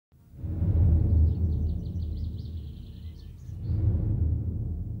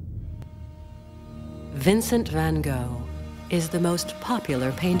Vincent Van Gogh is the most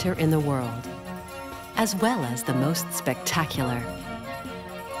popular painter in the world, as well as the most spectacular.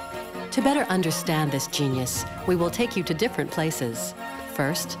 To better understand this genius, we will take you to different places.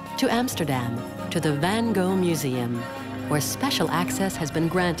 First, to Amsterdam, to the Van Gogh Museum, where special access has been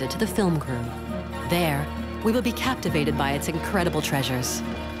granted to the film crew. There, we will be captivated by its incredible treasures.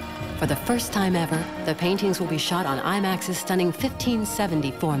 For the first time ever, the paintings will be shot on IMAX's stunning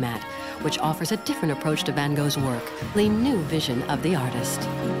 1570 format, which offers a different approach to Van Gogh's work, a new vision of the artist.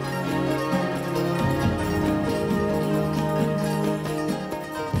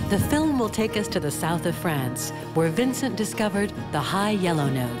 The film will take us to the south of France, where Vincent discovered the high yellow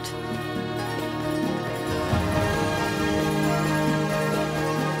note.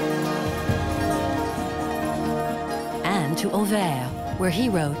 And to Auvers, where he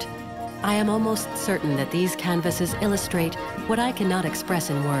wrote, "I am almost certain that these canvases illustrate what I cannot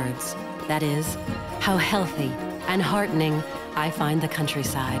express in words. That is, how healthy and heartening I find the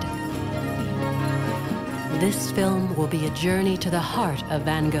countryside." This film will be a journey to the heart of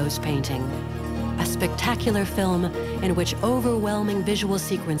Van Gogh's painting, a spectacular film in which overwhelming visual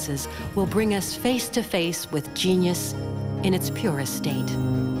sequences will bring us face to face with genius in its purest state.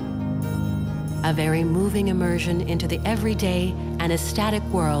 A very moving immersion into the everyday and ecstatic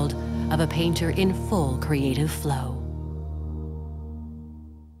world of a painter in full creative flow.